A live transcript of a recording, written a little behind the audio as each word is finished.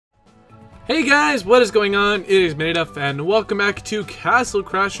Hey guys, what is going on? It is Minituff, and welcome back to Castle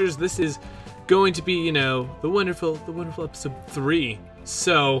Crashers. This is going to be, you know, the wonderful episode 3.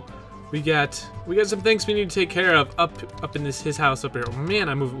 So we got some things we need to take care of up in his house up here. Oh, man,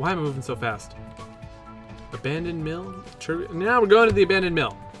 why am I moving so fast? Abandoned mill? Now we're going to the abandoned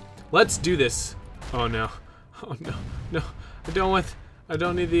mill. Let's do this. Oh no. Oh no. No. I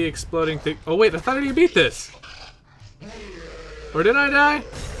don't need the exploding thing. Oh wait, I thought I already beat this. Or did I die?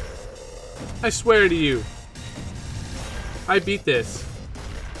 I swear to you, I beat this.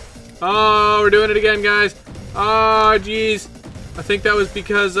 Oh, we're doing it again, guys. Oh, jeez. I think that was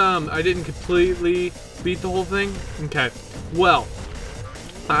because I didn't completely beat the whole thing. Okay. Well,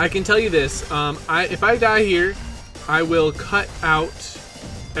 I can tell you this. If I die here, I will cut out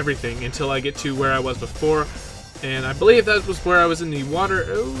everything until I get to where I was before. And I believe that was where I was in the water.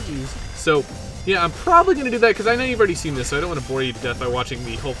 Oh, jeez. So, yeah, I'm probably going to do that because I know you've already seen this, so I don't want to bore you to death by watching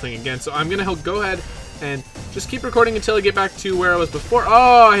the whole thing again. So I'm going to go ahead and just keep recording until I get back to where I was before.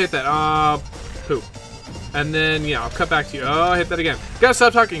 Oh, I hit that. Poop. And then, yeah, I'll cut back to you. Oh, I hit that again. Gotta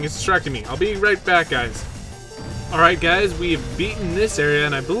stop talking. It's distracting me. I'll be right back, guys. Alright, guys, we have beaten this area,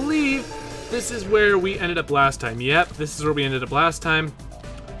 and I believe this is where we ended up last time. Yep, this is where we ended up last time.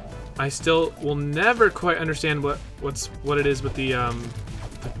 I still will never quite understand what it is with the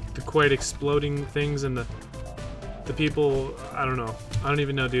quite exploding things and the people. I don't know. I don't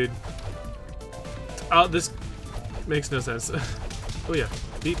even know, dude. Oh, this makes no sense. Oh yeah,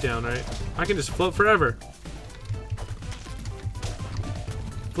 beat down, right? I can just float forever.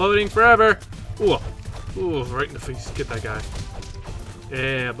 Floating forever. Ooh, ooh, right in the face. Get that guy.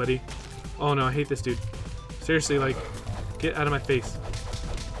 Yeah, buddy. Oh no, I hate this dude. Seriously, like, get out of my face.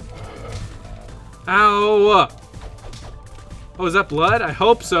 Ow! Oh, is that blood? I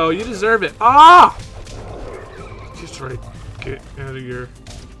hope so. You deserve it. Ah! Just try to get out of your...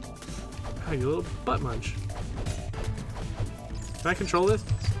 Oh, you little butt munch. Can I control this?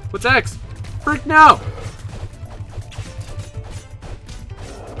 What's X? Freak no!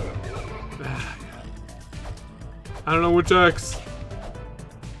 I don't know which X.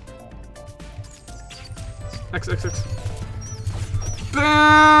 X, X, X.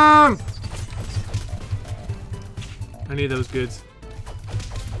 BAM! I need those goods.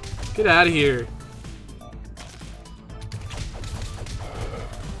 Get out of here.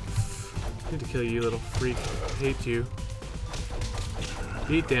 I need to kill you, little freak. I hate you.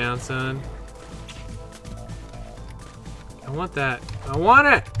 Beat down, son. I want that. I want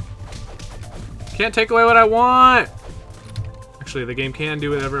it! Can't take away what I want! Actually, the game can do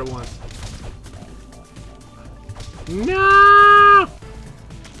whatever it wants. No!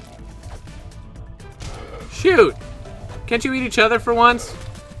 Shoot! Can't you eat each other for once?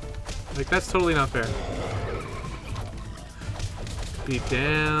 Like, that's totally not fair. Beat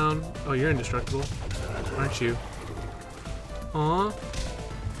down. Oh, you're indestructible, aren't you? Aw.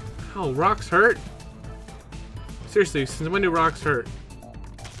 Oh, rocks hurt? Seriously, since when do rocks hurt?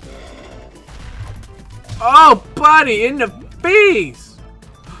 Oh, buddy, in the face!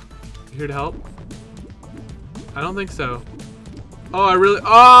 You here to help? I don't think so. Oh, I really...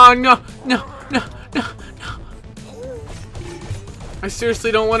 Oh, no, no, no, no. I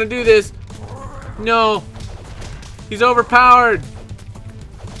seriously don't want to do this. No. He's overpowered.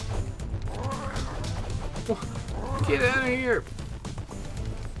 Get out of here.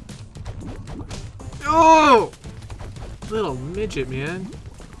 Oh! Little midget, man.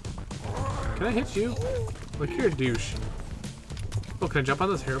 Can I hit you? Like, you're a douche. Oh, can I jump on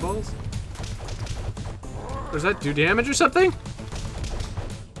those hairballs? Or does that do damage or something?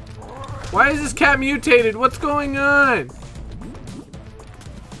 Why is this cat mutated? What's going on?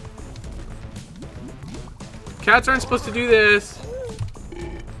 Cats aren't supposed to do this.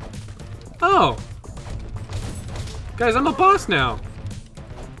 Oh. Guys, I'm a boss now.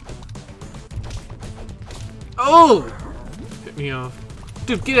 Oh! Hit me off.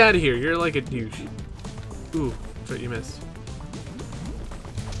 Dude, get out of here. You're like a douche. Ooh, that's what you missed.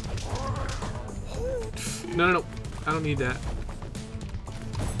 No, no, no. I don't need that.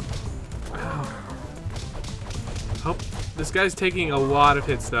 Ow. Oh, this guy's taking a lot of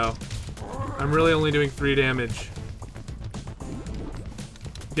hits, though. I'm really only doing 3 damage.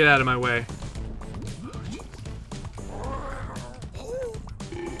 Get out of my way.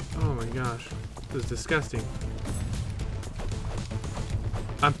 Oh my gosh. This is disgusting.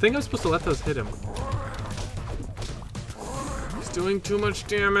 I think I'm supposed to let those hit him. He's doing too much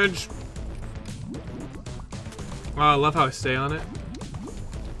damage. Oh, I love how I stay on it.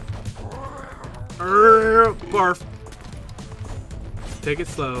 Barf. Take it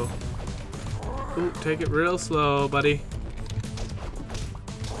slow. Ooh, take it real slow, buddy.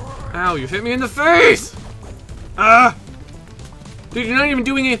 Ow, you hit me in the face! Ah! Dude, you're not even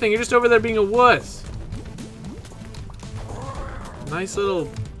doing anything. You're just over there being a wuss. Nice little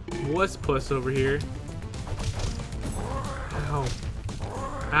wuss puss over here. Ow.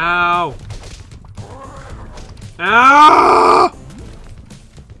 Ow. Ow!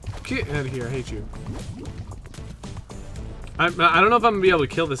 Get out of here. I hate you. I don't know if I'm going to be able to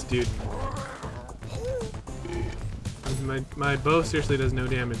kill this dude. My bow seriously does no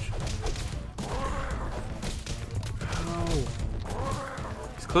damage. Oh.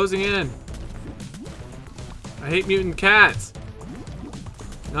 He's closing in. I hate mutant cats.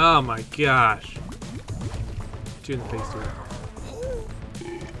 Oh my gosh. Get you in the face, dude.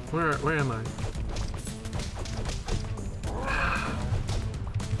 Where am I?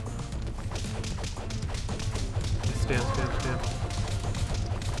 Spam.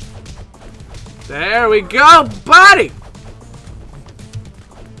 There we go, buddy!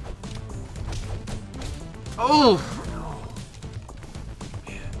 Oh!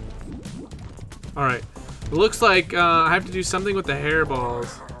 Man. Alright. It looks like I have to do something with the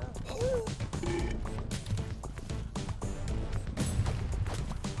hairballs.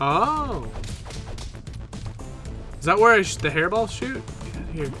 Oh! Is that where the hairballs shoot? Get out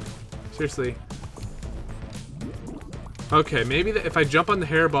of here. Seriously. Okay, maybe if I jump on the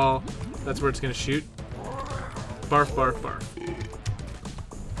hairball, that's where it's gonna shoot. Barf, barf, barf.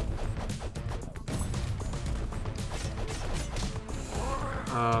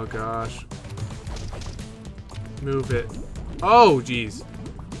 Oh gosh. Move it. Oh jeez.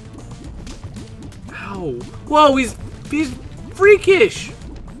 Ow. Whoa, he's freakish.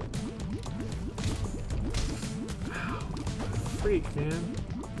 Ow. Freak, man.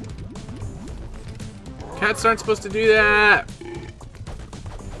 Cats aren't supposed to do that.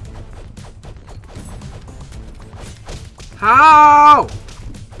 How?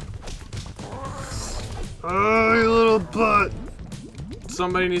 Oh, you little butt.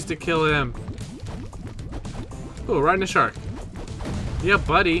 Somebody needs to kill him. Oh, riding a shark. Yeah,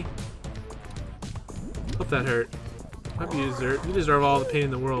 buddy. Hope that hurt. Hope you deserve all the pain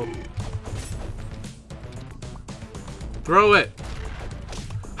in the world. Throw it.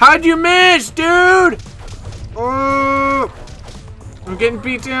 How'd you miss, dude? Oh, I'm getting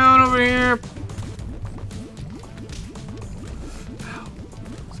beat down over here.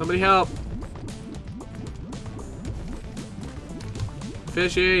 Somebody help.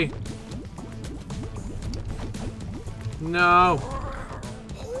 Fishy. No.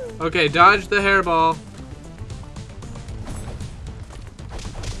 Okay, dodge the hairball.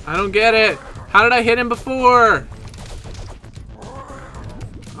 I don't get it. How did I hit him before?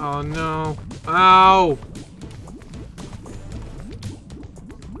 Oh no. Ow.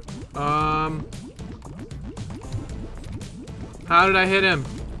 How did I hit him?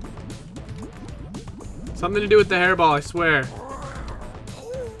 Something to do with the hairball, I swear.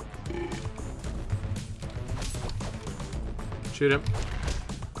 Shoot him.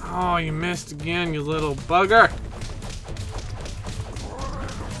 Oh, you missed again, you little bugger.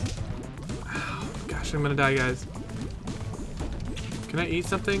 Oh, gosh, I'm gonna die, guys. Can I eat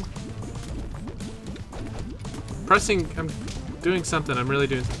something? I'm doing something. I'm really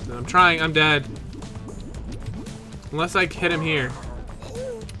doing something. I'm trying. I'm dead. Unless I hit him here.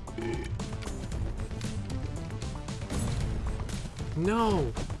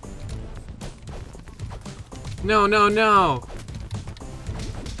 No. No, no, no.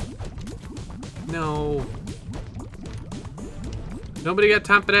 No. Nobody got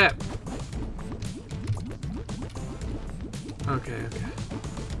time for that. Okay, okay.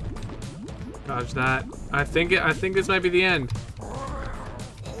 Dodge that. I think this might be the end.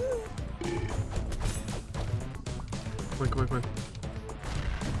 Come on, come on.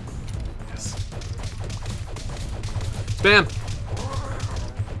 Yes. Spam!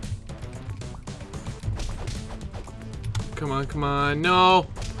 Come on, come on. No!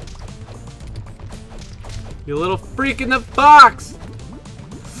 You little freak in the box!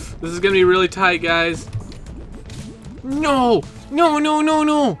 This is gonna be really tight, guys. No! No, no, no,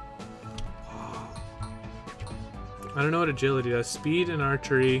 no! I don't know what agility does. Speed and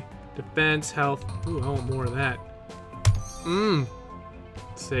archery. Defense, health. Ooh, I want more of that.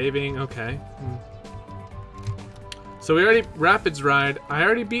 Saving, okay. So we already, Rapids Ride. I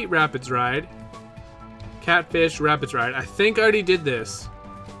already beat Rapids Ride. Catfish, Rapids Ride. I think I already did this.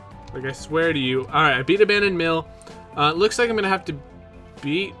 Like, I swear to you. Alright, I beat Abandoned Mill. It looks like I'm gonna have to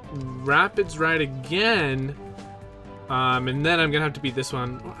beat Rapids Ride again. And then I'm gonna have to beat this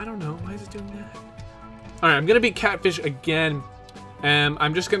one. Well, I don't know. Why is it doing that? Alright, I'm gonna beat Catfish again. And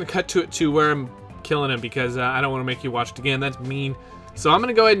I'm just gonna cut to it to where I'm killing him because I don't want to make you watch it again. That's mean. So I'm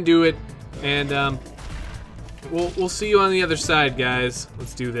gonna go ahead and do it, and we'll see you on the other side, guys.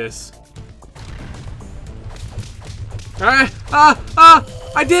 Let's do this. All right.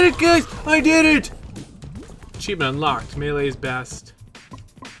 I did it, guys. I did it. Achievement unlocked. Melee is best.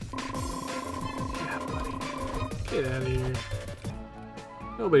 Yeah, buddy. Get out of here.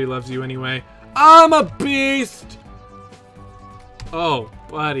 Nobody loves you anyway. I'm a beast. Oh,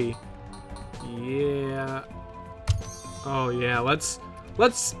 buddy. Yeah. Oh yeah. Let's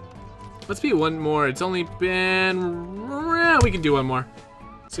be one more. It's only been. Yeah, we can do one more.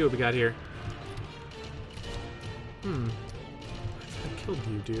 Let's see what we got here. I killed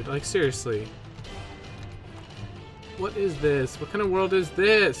you, dude. Like, seriously. What is this? What kind of world is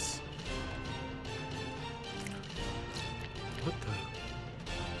this? What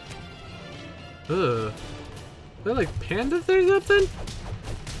the? Ugh. Are they like pandas or something?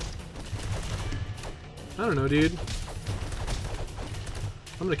 I don't know, dude.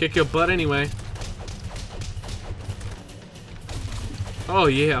 I'm gonna kick your butt anyway. Oh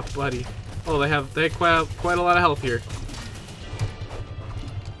yeah, buddy. Oh, they have quite a lot of health here.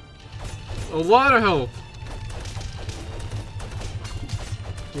 A lot of health.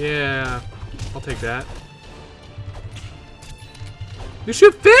 Yeah, I'll take that. You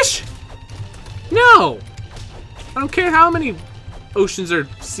shoot fish? No! I don't care how many oceans or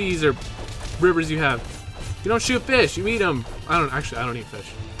seas or rivers you have. You don't shoot fish, you eat them. I don't eat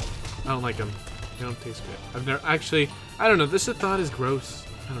fish. I don't like them. They don't taste good. I've never, actually, I don't know, this thought is gross.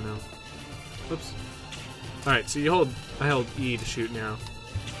 I don't know. Whoops. Alright, so I held E to shoot now.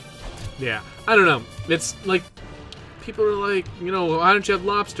 Yeah, I don't know. It's like, people are like, you know, why don't you have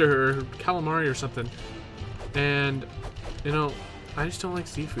lobster or calamari or something? And, you know, I just don't like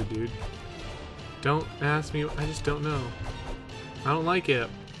seafood, dude. Don't ask me, I just don't know. I don't like it.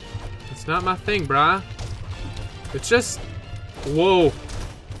 It's not my thing, brah. It's just, whoa.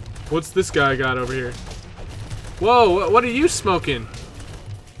 What's this guy got over here? Whoa, what are you smoking?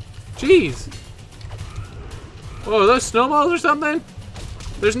 Jeez. Whoa, are those snowballs or something?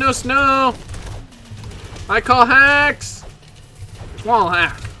 There's no snow. I call hacks. Wall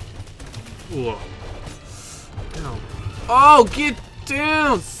hack. Whoa. Ow. Oh, get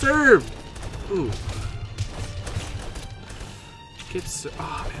down, serve. Ooh.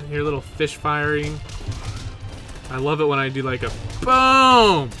 Oh man, your little fish firing. I love it when I do like a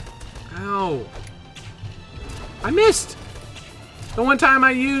boom. Ow. I missed. The one time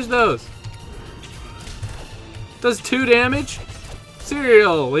I used those. Does 2 damage?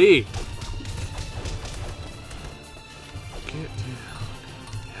 Seriously. Get down.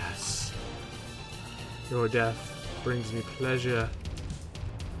 Yes. Your death brings me pleasure.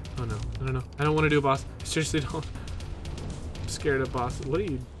 Oh no, no. I don't want to do a boss. I seriously don't. I'm scared of bosses. What are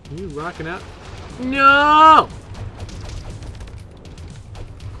you rocking out? No!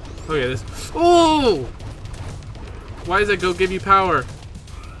 Okay, this. Oh! Why does that go give you power?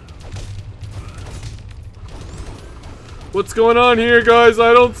 What's going on here, guys?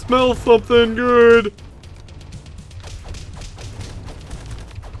 I don't smell something good.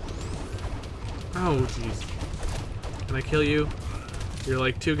 Oh, jeez. Can I kill you? You're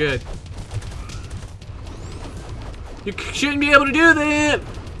like too good. You shouldn't be able to do that.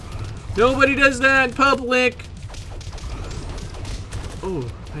 Nobody does that in public. Oh,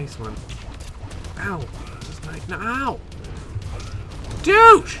 nice one. Ow. That's nice. No, ow.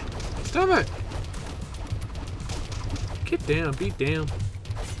 Douche. Stop it. Get down. Beat down.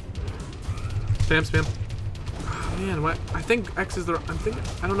 Spam, spam. Oh, man, what? I think X is the.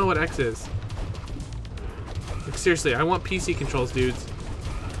 I don't know what X is. Like, seriously, I want PC controls, dudes.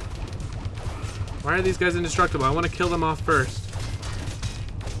 Why are these guys indestructible? I want to kill them off first.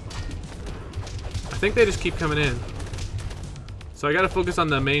 I think they just keep coming in. So I gotta focus on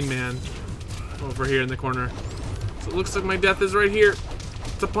the main man over here in the corner. So it looks like my death is right here.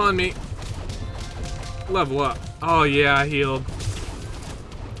 It's upon me. Level up. Oh yeah, I healed.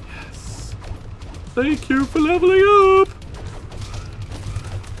 Yes. Thank you for leveling up.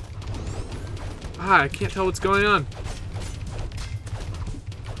 Ah, I can't tell what's going on.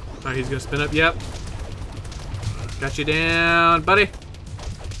 Alright, he's gonna spin up. Yep. Got you down, buddy.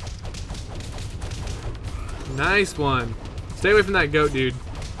 Nice one. Stay away from that goat, dude.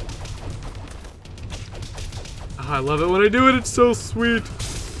 Oh, I love it when I do it. It's so sweet.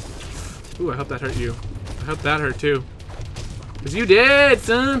 Ooh, I hope that hurt you. I hope that hurt too. Cause you did,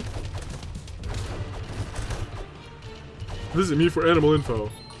 son. Visit me for animal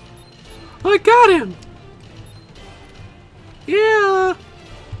info. I got him. Yeah.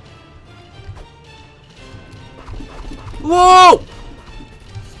 Whoa!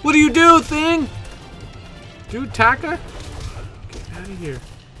 What do you do, thing? Do you attack her? Get out of of here.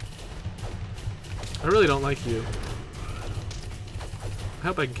 I really don't like you. I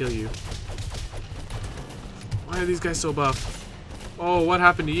hope I can kill you. Why are these guys so buff? Oh, what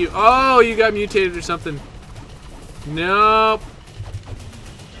happened to you? Oh, you got mutated or something. Nope.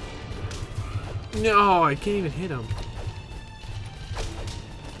 No, I can't even hit him.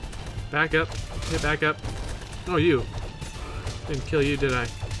 Back up. Hit back up. Oh, you. Didn't kill you, did I?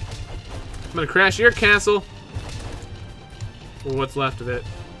 I'm gonna crash your castle. Well, what's left of it?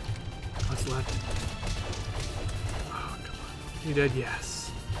 What's left? Oh, come on. You dead?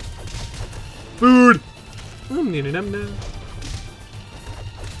 Yes. Food!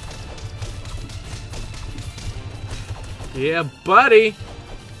 Yeah, buddy!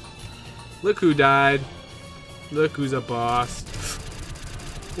 Look who died. Look who's a boss.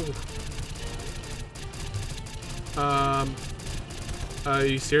 Are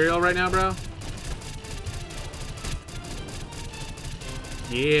you cereal right now, bro?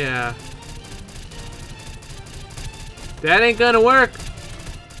 Yeah. That ain't gonna work.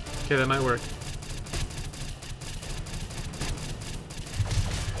 Okay, that might work.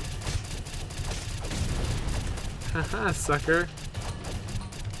 Haha, sucker.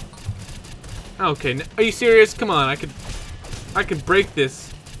 Okay, are you serious? Come on, I could break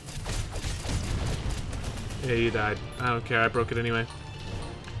this. Yeah, you died. I don't care, I broke it anyway.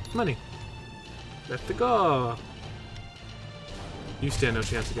 Money. Let's go. You stand no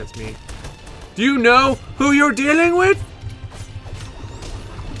chance against me. Do you know who you're dealing with?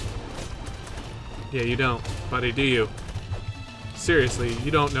 Yeah, you don't, buddy, do you? Seriously,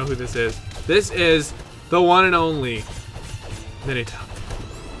 you don't know who this is. This is the one and only Minituff.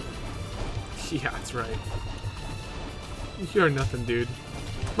 Yeah, that's right. You're nothing, dude.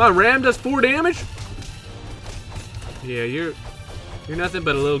 My ram does 4 damage? Yeah, you're nothing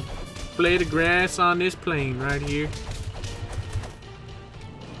but a little blade of grass on this plane right here.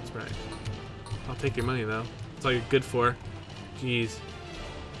 That's right. I'll take your money though. That's all you're good for. Jeez.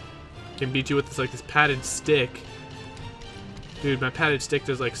 Can beat you with this padded stick. Dude, my padded stick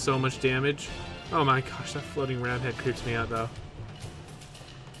does like so much damage. Oh my gosh, that floating round head creeps me out though.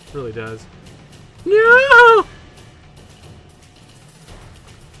 It really does. No!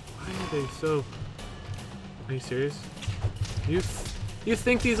 Why are they so... Are you serious? You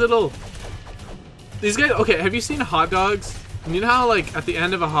think these guys... Okay, have you seen hot dogs? And you know how like at the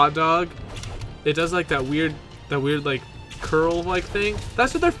end of a hot dog, it does like that weird like curl like thing?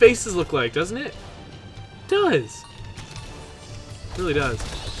 That's what their faces look like, doesn't it? It does. It really does.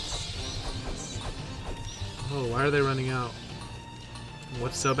 Oh, why are they running out?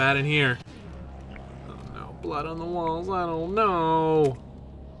 What's so bad in here? Oh no, blood on the walls, I don't know.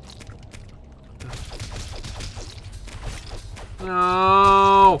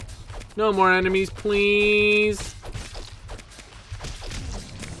 No! No more enemies, please!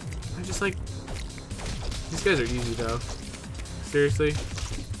 I just like... These guys are easy though. Seriously?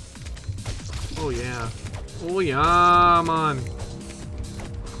 Oh yeah. Oh yeah, man.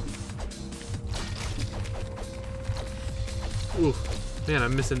 Ooh, man,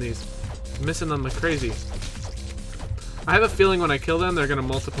 I'm missing these. I'm missing them like crazy. I have a feeling when I kill them, they're gonna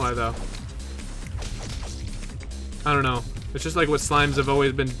multiply though. I don't know. It's just like what slimes have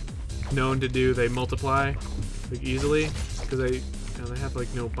always been known to do. They multiply like easily because they have like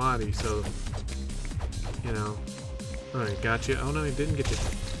no body. So, you know. All right, got you. Oh no, he didn't get you.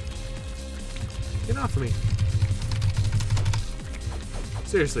 Get off of me.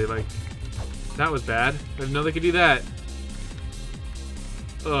 Seriously, like that was bad. I didn't know they could do that.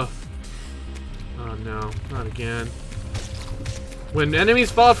 Ugh. Oh no, not again. When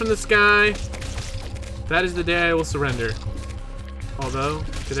enemies fall from the sky, that is the day I will surrender. Although,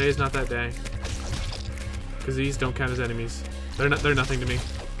 today is not that day. Because these don't count as enemies. They're nothing to me.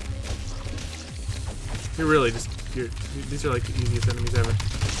 You're really just, these are like the easiest enemies ever.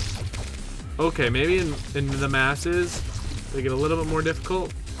 Okay, maybe in the masses, they get a little bit more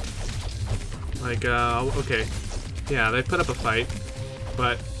difficult. Like, okay. Yeah, they put up a fight,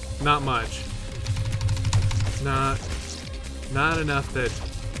 but not much. Not enough that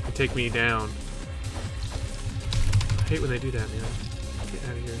to take me down. I hate when they do that, man. Get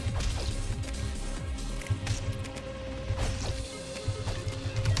out of here.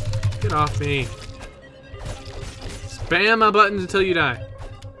 Get off me. Spam my buttons until you die.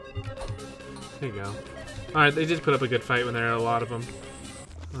 There you go. Alright, they did put up a good fight when there are a lot of them.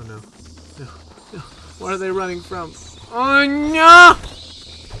 Oh no. No. No. What are they running from? Oh no!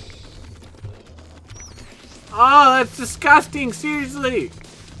 Oh, that's disgusting, seriously!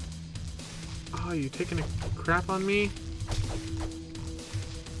 Oh, you taking a crap on me?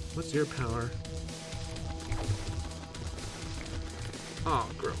 What's your power? Oh,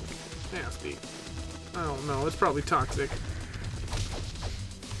 gross. Nasty. I don't know. It's probably toxic.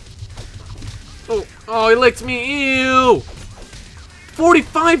 Oh, oh, he licked me. Ew.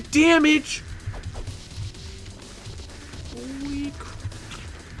 45 damage. Holy crap.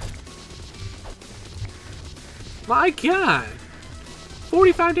 My God.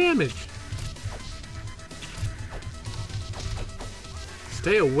 45 damage.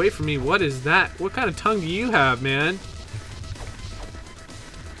 Stay away from me. What is that? What kind of tongue do you have, man?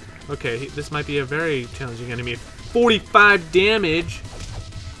 Okay, this might be a very challenging enemy. 45 damage.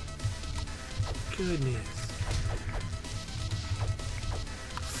 Goodness.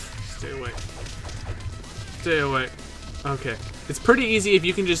 Stay away. Stay away. Okay. It's pretty easy if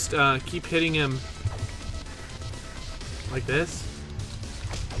you can just keep hitting him like this.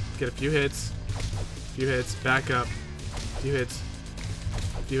 Get a few hits. A few hits. Back up. A few hits.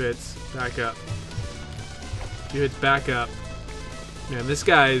 A few hits. Back up. A few hits. Back up. Man, this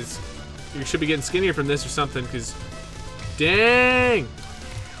guy's... You should be getting skinnier from this or something, because... Dang!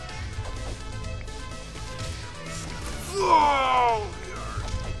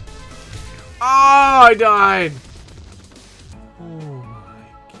 Oh, I died! Oh my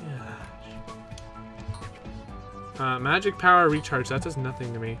gosh. Magic power recharge. That does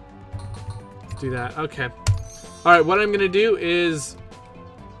nothing to me. Let's do that. Okay. Alright, what I'm gonna do is...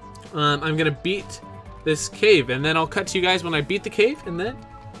 I'm gonna beat this cave, and then I'll cut to you guys when I beat the cave, and then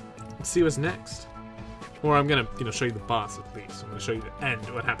let's see what's next. Or I'm gonna, show you the boss at least. I'm gonna show you the end,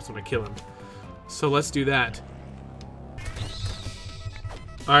 what happens when I kill him. So let's do that.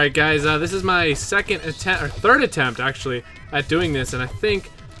 Alright guys, this is my second attempt, or third attempt actually, at doing this, and I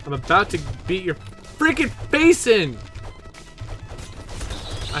think I'm about to beat your freaking face in!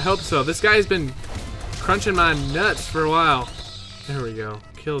 I hope so. This guy's been crunching my nuts for a while. There we go.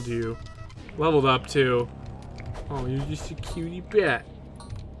 Killed you. Leveled up too. Oh, you're just a cutie bat.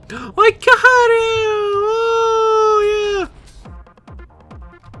 I got him! Oh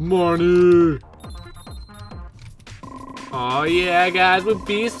yeah! Money! Oh yeah, guys, we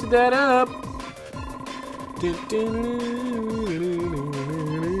beasted that up.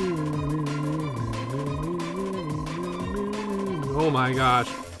 Oh my gosh.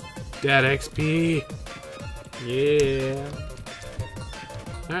 Dad XP. Yeah.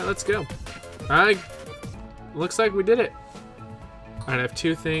 Alright, let's go. Alright. Looks like we did it. Alright, I have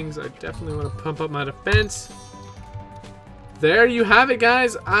two things. I definitely want to pump up my defense. There you have it,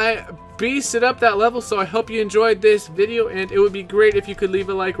 guys. I beasted up that level, so I hope you enjoyed this video, and it would be great if you could leave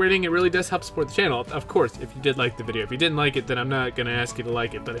a like rating. It really does help support the channel, of course, if you did like the video. If you didn't like it, then I'm not going to ask you to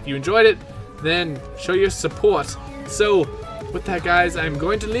like it, but if you enjoyed it, then show your support. So, with that, guys, I'm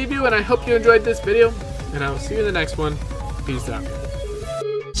going to leave you, and I hope you enjoyed this video, and I will see you in the next one. Peace out.